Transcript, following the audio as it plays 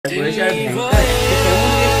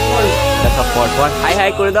High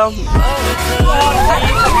high করে দাও।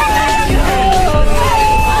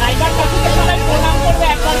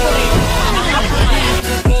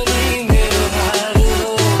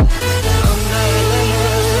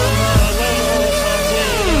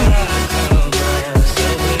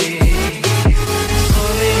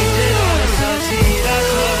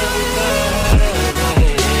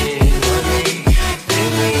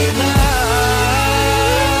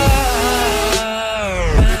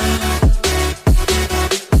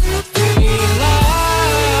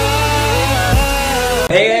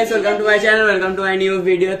 Hey guys, welcome to my channel, welcome to my new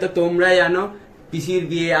video। তো তোমরা জানো পিসির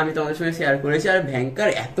বিয়ে আমি তোমাদের সঙ্গে শেয়ার করেছি, আর ভয়ঙ্কর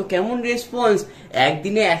এত কেমন রেসপন্স,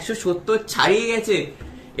 একদিনে 170 ছাড়িয়ে গেছে।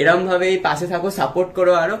 এরকম ভাবে পাশে থাকো, সাপোর্ট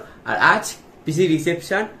করো আরো। আর আজ পিসির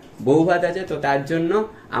রিসেপশন, বউ ভাত আছে, তো তার জন্য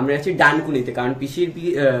আমরা আছি ডানকুনিতে, কারণ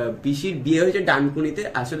পিসির বিয়ে হয়েছে ডানকুনিতে।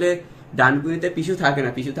 আসলে ডানকুনিতে পিসু থাকে না,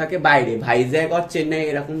 পিসু থাকে বাইরে, ভাইজ্যাগ আর চেন্নাই,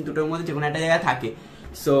 এরকম দুটোর মধ্যে যে কোনো একটা জায়গায় থাকে।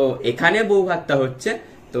 সো এখানে বউ ভাতটা হচ্ছে,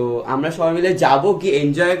 তো আমরা সবাই মিলে যাবো, কি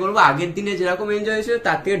এনজয় করবো। আগের দিনে যেরকম এনজয় হয়েছিল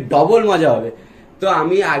তার থেকে ডবল মজা হবে। তো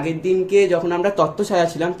আমি আগের দিনকে যখন আমরা তত্ত্ব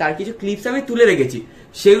সাজাছিলাম তার কিছু ক্লিপস আমি তুলে রেখেছি,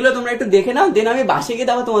 সেগুলো তোমরা একটু দেখে নাও। দেন আমি বাসে গিয়ে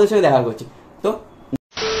তারপর তোমাদের সঙ্গে দেখা করছি। তো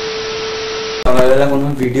সকালবেলা কোনো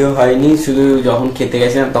ভিডিও হয়নি, শুধু যখন খেতে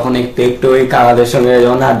গেছিলাম তখন একটু ওই কাকাদের সঙ্গে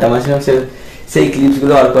যখন আড্ডা মারছিলাম সেই ক্লিপস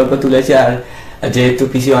গুলো অল্প অল্প তুলেছি। আর যেহেতু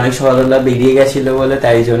পিসি অনেক সকালবেলা বেরিয়ে গেছিল বলে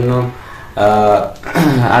তাই জন্য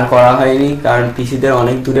আর করা হয়নি, কারণ পিসিদের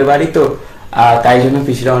অনেক দূরে বাড়ি, তো তাই জন্য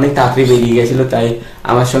পিসিরা অনেক তাড়াতাড়ি বেরিয়ে গেছিল। তাই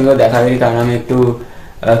আমার সঙ্গেও দেখা হয়নি, কারণ আমি একটু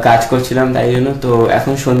কাজ করছিলাম তাই জন্য। তো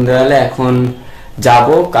এখন সন্ধ্যাবেলা এখন যাব,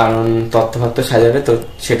 কারণ তত্ত্ব সাজাবে, তো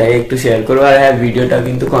সেটাই একটু শেয়ার করবো। আর হ্যাঁ, ভিডিওটা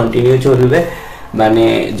কিন্তু কন্টিনিউ চলবে, মানে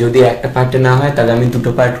যদি একটা পার্টে না হয় তাহলে আমি দুটো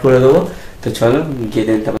পার্ট করে দেবো। তো চলো গিয়ে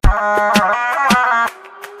দিন।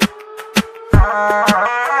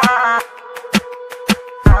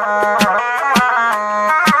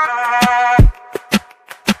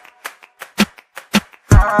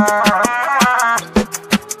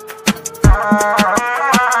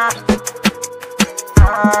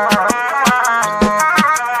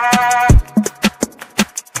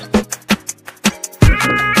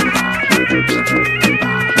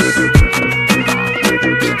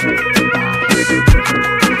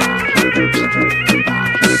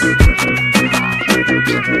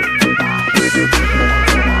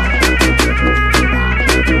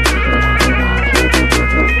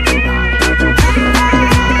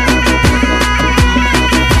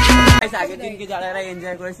 যারা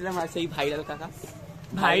এনজয় করেছিলাম, আর সেই ভাইরাল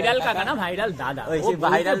কাকা না ভাইরাল দাদা, ওই সেই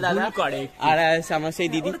ভাইরাল দাদা করে। আর আমার সেই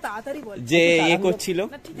দিদি যে এ করছিল,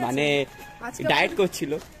 মানে ডায়েট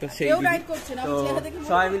করছিল, তো সেই তো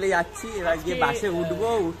সবাই মিলে যাচ্ছি। এবার গিয়ে বাসে উঠবো,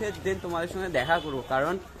 উঠে দেন তোমাদের সঙ্গে দেখা করবো,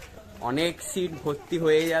 কারণ অনেক সিট ভর্তি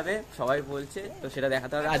হয়ে যাবে সবাই বলছে, তো সেটা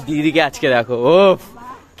দেখাতে হবে। আর দিদিকে আজকে দেখো, ও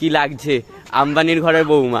কি লাগছে, আম্বানির ঘরের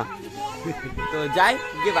বৌমা। তো যাই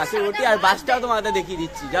গিয়ে বাসে উঠি, আর বাসটাও তোমাদের দেখিয়ে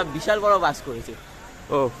দিচ্ছি, যা বিশাল বড় বাস করেছে।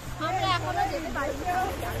 ও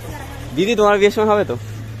দিদি, তোমার বিয়ের সময় হবে তো?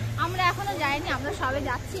 আমরা এখনো যাইনি, আমরা সবে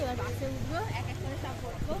যাচ্ছি, এবার বাসে উঠবো, এক এক করে সব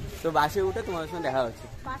করবো। তো বাসে উঠে তোমাদের সঙ্গে দেখা হচ্ছে,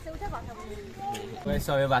 বাসে উঠে কথা বলবো।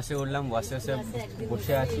 সবে বাসে উঠলাম,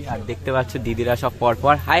 বসে আছি, আর দেখতে পাচ্ছ দিদিরা সব পর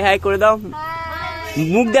হাই হাই করে দাও।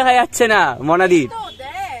 মুখ দেখা যাচ্ছে না মনাদির,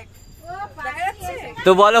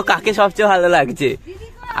 তো বলো কাকে সবচেয়ে ভালো লাগছে।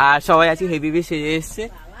 আর সবাই আছি হেভি সেজে এসছে,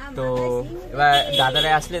 তো এবার দাদারা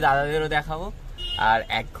আসলে দাদাদেরও দেখাবো। আর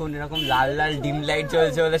এখন এরকম লাল লাল ডিম লাইট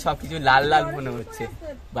জ্বলছে বলে সবকিছু লাল লাল মনে হচ্ছে।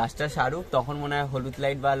 বাসটা সারুক, তখন মনে হয় হলুদ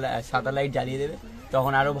লাইট বা সাদা লাইট জ্বালিয়ে দেবে,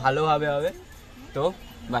 তখন আরো ভালোভাবে হবে। তো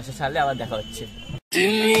বাসটা সারলে আবার দেখা হচ্ছে।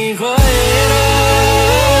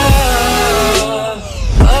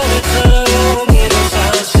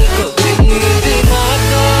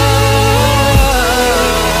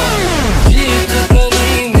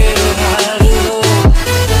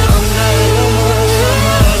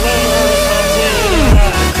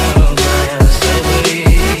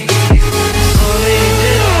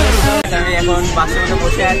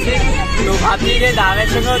 বসে আছি, তো ভাবছি যে দাদার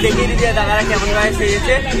সঙ্গেও দেখিয়ে দিচ্ছি দাদারা কেমন ভাবে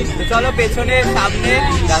সেজেছে। তো চলো পেছনে সামনে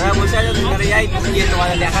দাদা বসে আছে, দোকানে যাই, গিয়ে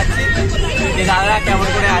তোমাদের দেখাচ্ছি যে দাদারা কেমন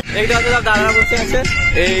করে আছে। দেখতে পাচ্ছ সব দাদারা বসে আছে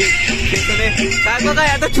এই পেছনে। তার কথা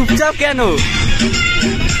এত চুপচাপ কেন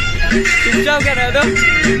এত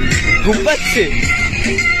ঘুম পাচ্ছে?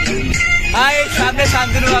 হ্যাঁ, এই সামনে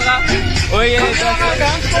শান্তনু বাবা, ওই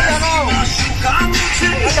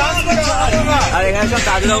আর এখানে সব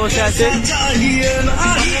দাদুরা বসে আছে।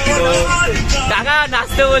 তো টাকা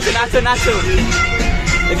নাচতে বলছে, নাচো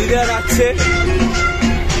দিদিরা নাচছে।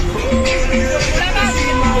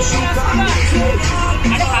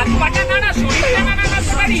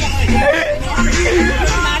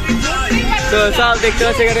 তো সব দেখতে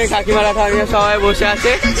পাচ্ছি এখানে কাকিমারা ঠাকুমা সবাই বসে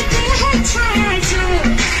আছে।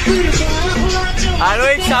 আর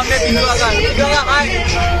ওই সামনে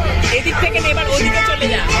এদিক থেকে এবার ওদিকে চলে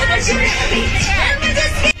যা।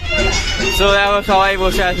 তো দেখো সবাই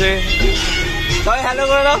বসে আছে, সবাই হ্যালো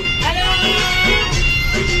করে দাও।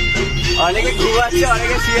 অনেকে ঘুমাচ্ছে,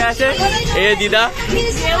 অনেকে শুয়ে আছে। এ দিদা,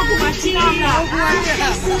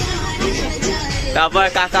 তারপর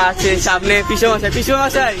কাকা আছে সামনে, পিসমশাই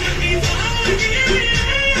পিসমশাই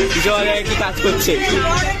পিসমশাই কি কাজ করছে।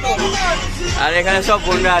 আর এখানে সব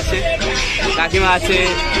বোনরা আছে, কাকিমা আছে,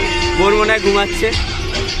 বোন মনে হয় ঘুমাচ্ছে।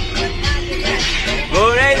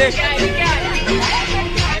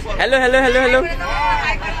 Hello hello hello hello.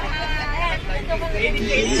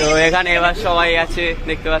 তো এখানে এবার সবাই আছে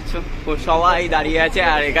দেখতে পাচ্ছ, সবাই দাঁড়িয়ে আছে।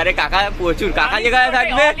 আর এখানে কাকা প্রচুর, কাকা যেখানে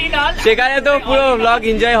থাকবে সেখানে তো পুরো ব্লগ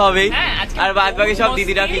এনজয় হবেই। আর বাদ বাকি সব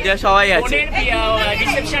দিদিরা ফিদিরা সবাই আছে।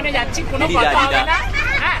 রিসেপশনে যাচ্ছি, কোনো কথা হবে না।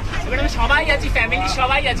 হ্যাঁ, এবারে সবাই আছি, ফ্যামিলি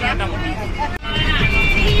সবাই আছি মোটামুটি।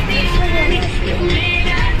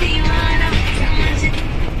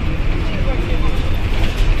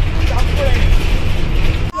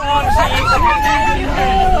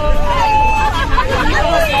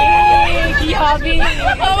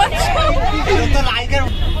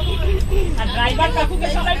 ড্রাইভার কাকুকে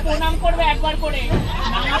সবাই প্রণাম করবে একবার করে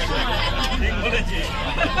নামার সময়।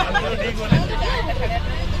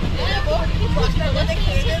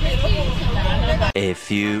 A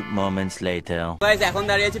few moments later. Guys এখন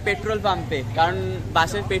দাঁড়িয়ে আছি পেট্রোল পাম্পে, কারণ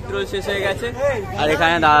বাসের পেট্রোল শেষ হয়ে গেছে। আর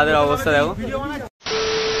এখানে দাদাদের অবস্থা দেখো।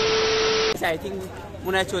 আই থিঙ্ক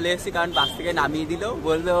মনে হয় চলে এসেছি, কারণ বাস থেকে নামিয়ে দিল,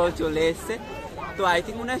 বললো চলে এসছে। তো আই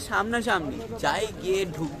থিঙ্ক মনে হয় সামনাসামনি যাই, গিয়ে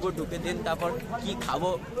ঢুকবো, ঢুকে দেন তারপর কি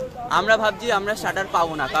খাবো। আমরা ভাবছি আমরা স্টার্টার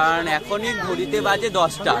পাবো না, কারণ এখনই ঘড়িতে বাজে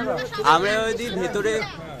 10টা। আমরা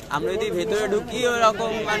যদি ভেতরে ঢুকি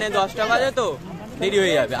ওরকম মানে 10টা বাজে, তো দেরি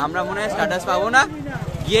হয়ে যাবে। আমরা মনে হয় স্টার্টার পাবো না,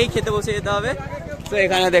 গিয়েই খেতে বসে যেতে হবে। তো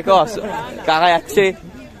এখানে দেখো কাকা যাচ্ছে,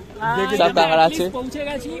 সব কাকারা আছে,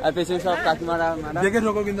 আর পেছনে সব কাকিমারা,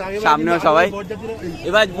 সামনেও সবাই।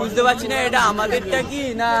 এবার বুঝতে পারছি না এটা আমাদেরটা কি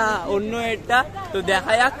না অন্য এটা, তো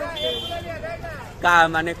দেখা যাক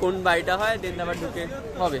মানে কোন বাড়িটা হয়, দেন আবার ঢুকে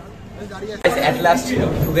হবে। এট লাস্ট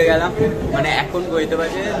ঢুকে গেলাম, মানে এখন বইতে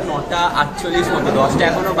বাজে 9:48 মতো, 10টা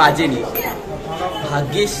এখনো বাজেনি।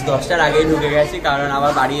 ভাগ্যিস 10টার আগেই ঢুকে গেছি, কারণ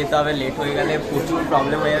আবার বাড়ি যেতে হবে, লেট হয়ে গেলে প্রচুর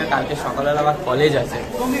প্রবলেম হয়ে যাবে। কালকে সকালবেলা আবার কলেজ আছে,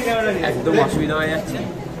 একদম অসুবিধা হয়ে যাচ্ছে।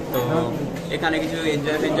 তো এখানে কিছু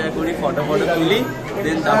এনজয় করি, ফটো তুলি,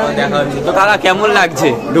 দেন তারপর দেখা হচ্ছে। তো কাকা কেমন লাগছে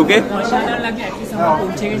ঢুকে? অসাধারণ লাগছে। অ্যাটলিস্ট আমরা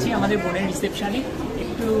পৌঁছে গেছি আমাদের বোনের রিসেপশনে।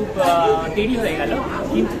 একটু দেরি হয়ে গেল,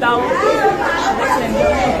 কিন্তু তাও।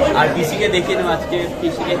 আর পিসিকে দেখিয়ে নেবো আজকে,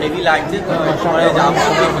 পিসিকে হেভি লাগছে, তো সবাই যাবো,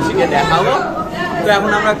 পিসিকে দেখাবো। তো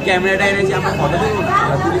এখন আমরা ক্যামেরাটা এনেছি, আমরা ফটো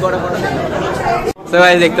তুলি করে ফটো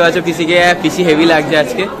সবাই দেখতে পাচ্ছ। পিসি হেভি লাগছে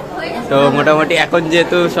আজকে। তো মোটামুটি এখন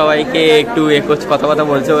যেহেতু সবাইকে একটু কথা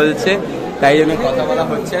বলছে, তাই জন্য কথা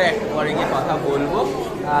হচ্ছে, একটু পরে গিয়ে কথা বলবো।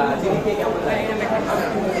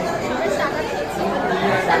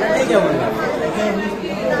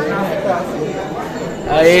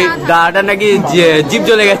 এই গাটা নাকি জিভ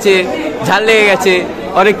জ্বলে গেছে, ঝাল লেগে গেছে,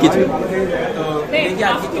 অনেক কিছু। তো দেখি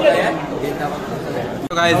আর কি করা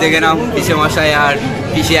যায়। দেখে নাও পিসে মশাই আর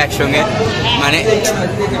পিসি একসঙ্গে, মানে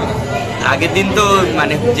আগের দিন তো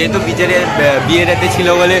মানে যেহেতু বিয়ের রাতে ছিল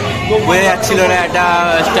বলে বোঝা যাচ্ছিল না,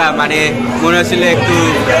 একটা মানে মনে হচ্ছিল একটু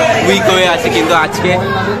উইক হয়ে আছে, কিন্তু আজকে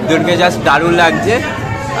দুজনকে জাস্ট দারুণ লাগছে।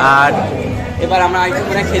 আর এবার আমরা আইসি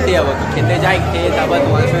করে খেতে যাবো, তো খেতে যাই, খেয়ে তারপর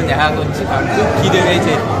তোমাদের সঙ্গে দেখা করছি, কারণ খুব খিদে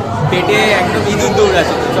পেয়েছে, পেটে একদম ইঁদুর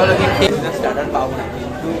দৌড়াচ্ছে। তো চলো গিয়ে খেয়ে স্টার্টার পাবো না,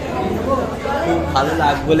 কিন্তু খুব ভালো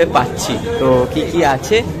লাগবে বলে পাচ্ছি। তো কি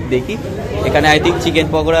আছে দেখি। এখানে আই থিঙ্ক চিকেন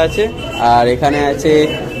পকোড়া আছে, আর এখানে আছে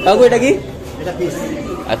কাকু এটা কি?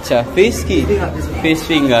 আচ্ছা ফিশ, কি ফিশ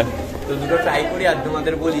ফিঙ্গার। তো দুটো ট্রাই করি আর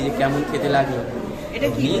তোমাদের বলি যে কেমন খেতে লাগলো।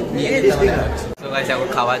 তো গাইস এখন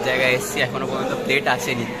খাবার জায়গায় এসেছি, এখনো পর্যন্ত প্লেট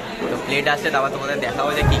আসেনি। তো প্লেট আসলে তারপর তোমাদের দেখাবো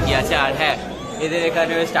যে কি আছে। আর হ্যাঁ, এদের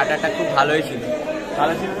এখানে স্টার্টারটা খুব ভালোই ছিল।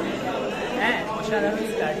 ভালো ছিল, হ্যাঁ অসাধারণ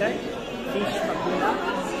starter, fish pakora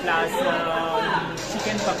plus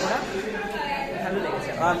chicken pakora, ভালো লেগেছে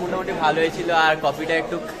আমার, মোটামুটি ভালোই ছিল। আর কফিটা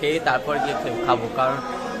একটু খেয়ে তারপর গিয়ে খাবো, কারণ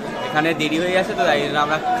এখানে দেরি হয়ে গেছে, তো তাই জন্য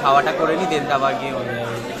আমরা খাওয়াটা করে নিই, দেন তারপর গিয়ে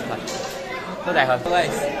খাই। তো দেখো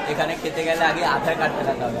গাইস, এখানে খেতে গেলে আগে আধার কার্ড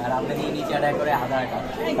দেখাতে হবে, আর আমরা নিয়ে নিচে অ্যাড করে আধার কার্ড।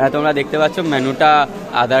 হ্যাঁ তোমরা দেখতে পাচ্ছ মেনুটা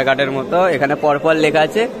আধার কার্ডের মতো, এখানে পরপর লেখা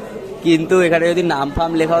আছে, কিন্তু এখানে যদি নাম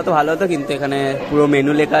ফাম লেখা হতো ভালো হতো, কিন্তু এখানে পুরো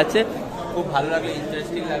মেনু লেখা আছে। খুব ভালো লাগলো,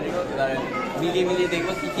 ইন্টারেস্টিং লাগলো। এবার মিলিয়ে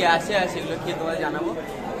দেখবো কি আছে, আর সেগুলো খেয়ে তোমাদের জানাবো।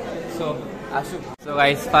 সো আসুক। সো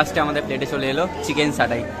গাইস ফার্স্টে আমাদের প্লেটে চলে এলো চিকেন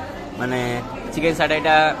সাটাই। মানে চিকেন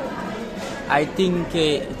সাটাইটা আই থিঙ্ক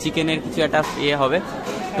চিকেনের কিছু একটা ইয়ে হবে,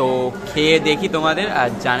 তো খেয়ে দেখি তোমাদের আর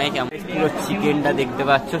জানাই কেমন। পুরো চিকেনটা দেখতে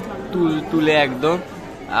পাচ্ছ তুলে একদম,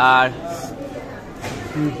 আর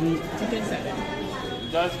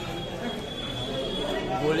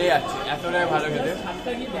বলে যাচ্ছে এতটাই ভালো খেতে।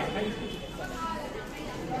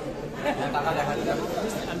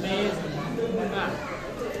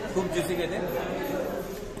 খুব জুসি খেতে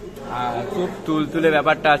আর খুব তুলে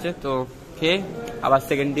ব্যাপারটা আছে। তো খেয়ে আবার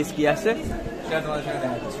সেকেন্ড ডিশ কি আসছে সেটা তোমাদের সঙ্গে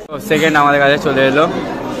দেখাচ্ছি। তো সেকেন্ড আমাদের কাছে চলে এলো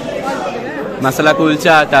মশলা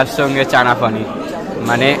কুলচা, তার সঙ্গে চানা পনির।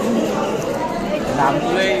 মানে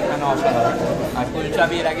নামগুলোই মানে অসাধারণ। আর কুলচা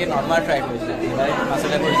আমি এর আগে নর্মাল ট্রাই করেছিলাম, এবারে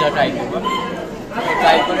মশলা কুলচা ট্রাই করবো।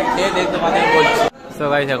 ট্রাই করে খেয়ে দেখ তোমাদের বলছি। সো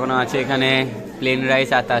গাইস এখনো আছে এখানে প্লেন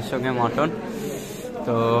রাইস আর তার সঙ্গে মটন।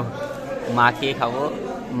 তো মাখিয়ে খাবো,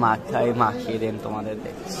 মাখিয়ে দেন তোমাদের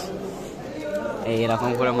দেখছি। এইরকম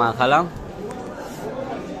করে মাখালাম,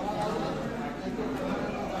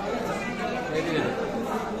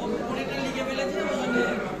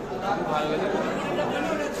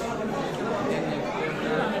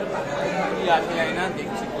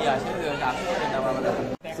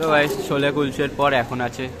 তো গাইস ছোলে কুলচের পর এখন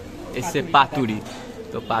আছে এসছে পাতুরি।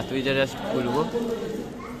 তো পাতুরিটা জাস্ট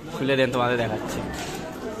খুলে দেন তোমাদের দেখাচ্ছি।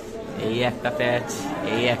 এই একটা প্যাচ,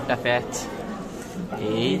 এই একটা প্যাচ,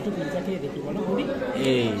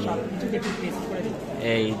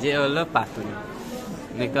 এই যে হলো পাতুরি।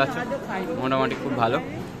 দেখতে পাচ্ছ মোটামুটি খুব ভালো।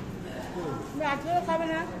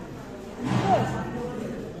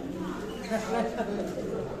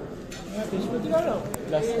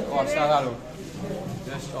 অসাধারণ,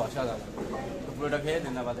 পুরোটা খেয়ে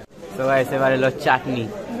দেন। তো এবার এলো চাটনি,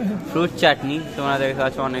 ফ্রুট চাটনি। তোমরা দেখতে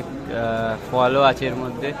পাচ্ছ অনেক ফলও আছে এর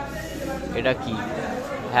মধ্যে। এটা কি?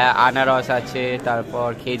 হ্যাঁ, আনারস আছে, তারপর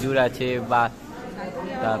খেজুর আছে, বা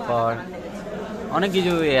তারপর অনেক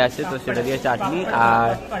কিছু এ আছে। তো সেটা দিয়ে চাটনি, আর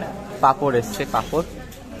পাঁপড় এসছে, পাঁপড়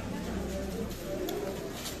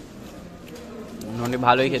মানে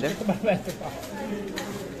ভালোই খেতে।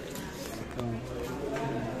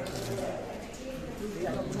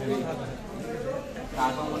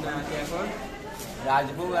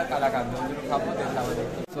 রাজভোগ আর কালাকান্দ খাবো।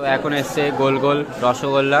 তো এখন এসছে গোল গোল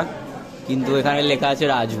রসগোল্লা, কিন্তু এখানে লেখা আছে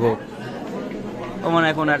রাজভোগ। ও মানে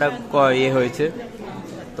এখন একটা ইয়ে হয়েছে।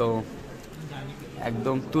 তো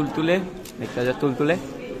একদম তুলতুলে দেখতে পাচ্ছ, তুলতুলে।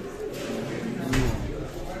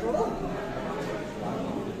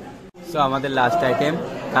 তো আমাদের লাস্ট আইটেম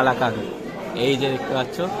কালাকান্দ। এই যে দেখতে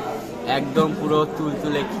পাচ্ছ একদম পুরো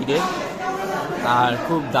তুলতুলে ক্ষীরে, আর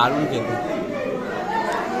খুব দারুণ খেতে।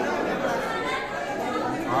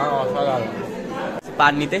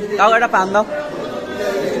 পান নিতে তাও একটা পান দাও।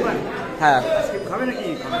 হ্যাঁ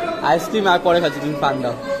আইসক্রিম আর পরে খাচ্ছি, তুমি পান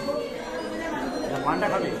দাও।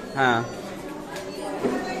 হ্যাঁ,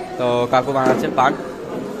 তো কাকু বানাচ্ছে পান।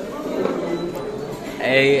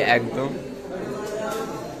 এই একদম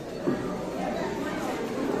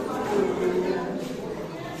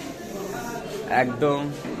একদম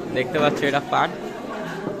দেখতে পাচ্ছ এটা পান,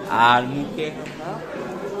 আর মুখে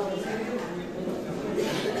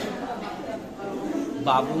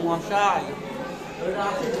বাবু মশাই।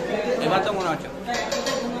 এবার তো মনে হচ্ছে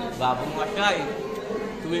বাবু মশাই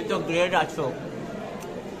তুমি তো গ্রেট আছো।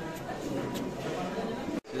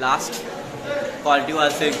 লাস্ট কোয়ালিটিও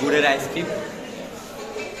আছে গুড়ের আইসক্রিম।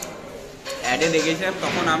 অ্যাডে দেখেছিলাম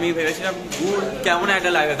তখন আমি ভেবেছিলাম গুড় কেমন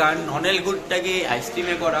একটা লাগে, কারণ ননেল গুড়টাকে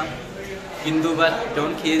আইসক্রিমে করা, কিন্তু বাট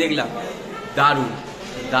যখন খেয়ে দেখলাম দারুণ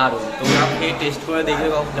দারুণ। তোমরা খেয়ে টেস্ট করে দেখবে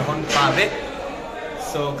যখন পাবে।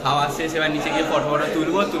 সো খাওয়া শেষ, এবার নিচে গিয়ে ফটো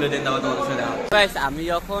তুলবো, তুলে দেন তারপর তোমাদের সাথে দেখা। আমি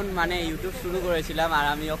যখন মানে ইউটিউব শুরু করেছিলাম, আর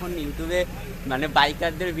আমি যখন ইউটিউবে মানে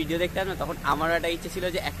বাইকারদের ভিডিও দেখতাম না, তখন আমারও একটা ইচ্ছে ছিল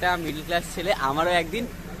যে একটা মিডল ক্লাস ছেলে আমারও একদিন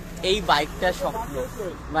এই বাইকটা স্বপ্ন।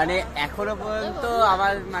 মানে এখনো পর্যন্ত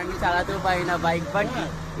আমার মানে চালাতেও পারি না বাইক, বাট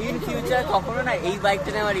ইন ফিউচার কখনো না এই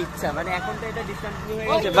বাইকটা নেওয়ার ইচ্ছা। মানে এখন তো এটা ডিসকন্টিনিউ হয়ে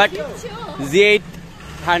গেছে, বাট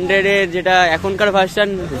Z800 এর যেটা এখনকার ভার্সন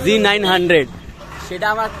Z900 সেটা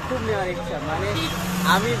আমার খুব নেওয়ার ইচ্ছা। মানে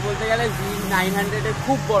আমি বলতে গেলে Z900 এর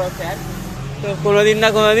খুব বড় ফ্যান। তো কোনোদিন না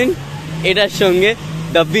কোনোদিন এটার সঙ্গে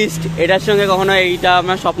দ্য বিস্ট, এটার সঙ্গে কখনো এইটা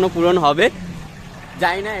আমার স্বপ্ন পূরণ হবে।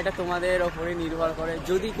 জানি না, এটা তোমাদের ওপরে নির্ভর করে।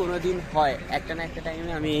 যদি কোনোদিন হয় একটা না একটা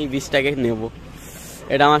টাইমে আমি এই বিস্টটাকে নেব,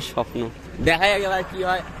 এটা আমার স্বপ্ন। দেখাই আগে এবার কী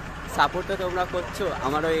হয়। সাপোর্ট তো তোমরা করছো,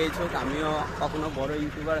 আমারও এজ হোক, আমিও কখনো বড়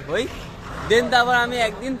ইউটিউবার হই, দেন তারপর আমি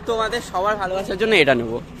একদিন তোমাদের সবার ভালোবাসার জন্য এটা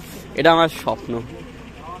নেব। এটা আমার স্বপ্ন,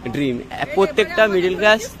 ড্রিম। প্রত্যেকটা মিডল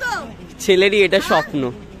ক্লাস ছেলেরই এটা স্বপ্ন।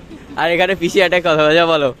 আর এখানে পিসি একটা কথা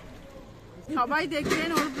বলো। সবাই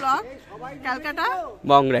দেখবেন ওর ব্লগ, ক্যালকাটা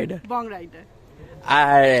বং রাইডার।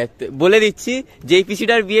 আর বলে দিচ্ছি যেই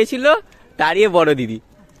পিসিটার বিয়ে ছিল তারই বড় দিদি।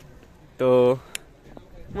 তো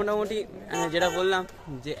মোটামুটি যেটা বললাম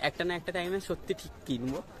যে একটা না একটা টাইমে সত্যি ঠিক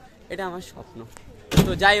কিনবো, এটা আমার স্বপ্ন।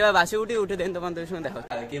 তো যাই এবার বাসে উঠে দেন তোমাদের সঙ্গে দেখো।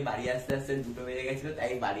 কালকে বাড়ি আসতে আসতে 2টো বেজে গেছিল,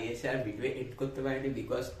 তাই বাড়ি এসে আর ভিডিও এডিট করতে পারিনি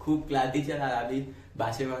বিকজ খুব ক্লান্তি ছিল। আর আমি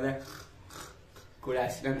বাসে মানে করে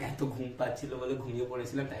আসছিলাম, এত ঘুম পাচ্ছিল বলে ঘুমিয়ে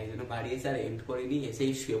পড়েছিলাম, তাই জন্য বাড়ি এসে আর এন্ড করিনি,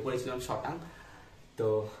 এসেই শুয়ে পড়েছিলাম শটাং। তো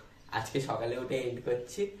আজকে সকালে উঠে এডিট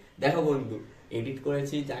করছি। দেখো বন্ধু, এডিট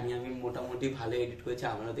করেছি জানি আমি মোটামুটি ভালো এডিট করেছি,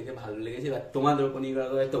 আমারও দেখে ভালো লেগেছে। এবার তোমাদের উপর নির্ভর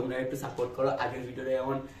করে, তোমরা একটু সাপোর্ট করো। আগের ভিডিওটা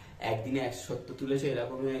যেমন একদিনে 170 তুলেছো,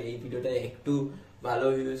 এরকম এই ভিডিওটা একটু ভালো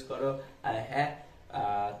ইউজ করো। আর হ্যাঁ,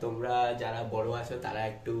 তোমরা যারা বড় আছো তারা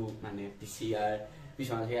একটু মানে পিসি আর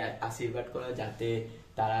পিছনে আশীর্বাদ করো, যাতে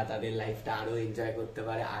তারা তাদের লাইফটা আরো এনজয় করতে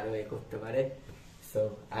পারে, আরো করতে পারে। সো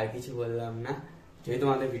আর কিছু বললাম না। যদি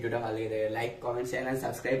তোমাদের ভিডিওটা ভালো লেগে থাকে, like, comment, share and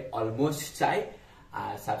subscribe almost চাই।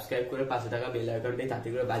 আর সাবস্ক্রাইব করে পাশে থাকা বেল আইকনটাই তাতে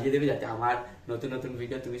করে বাজিয়ে দেবে, যাতে আমার নতুন নতুন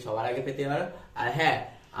ভিডিও তুমি সবার আগে পেতে পারো। আর হ্যাঁ,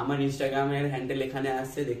 আমার ইনস্টাগ্রামের হ্যান্ডেল এখানে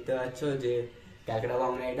আসছে, দেখতে পাচ্ছ যে ক্যালকাটা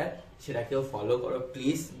বাংলা, এটা সেটাকেও ফলো করো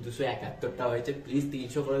প্লিজ। 271টা হয়েছে, প্লিজ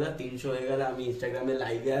 300 করে দাও। 300 হয়ে গেলে আমি ইনস্টাগ্রামে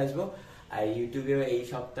লাইভে আসবো, আর ইউটিউবে এই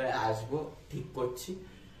সপ্তাহে আসবো, ঠিক করছি।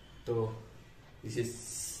 তো দিস ইজ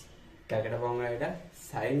ক্যালকাটা বাংলা, এটা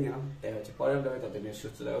সাইন নাও। দেখা হচ্ছে পরের ব্লগে, ততদিন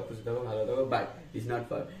সুস্থ থাকো, খুশি থাকো, ভালো থাকো। By. This not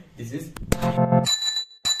for this is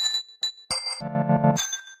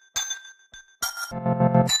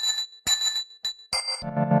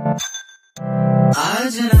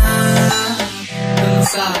आज ना तुम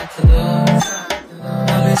साथ दो,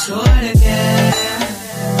 हमें छोड़ के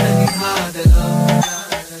कहीं भाग लो,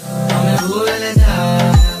 हमें भूल जा।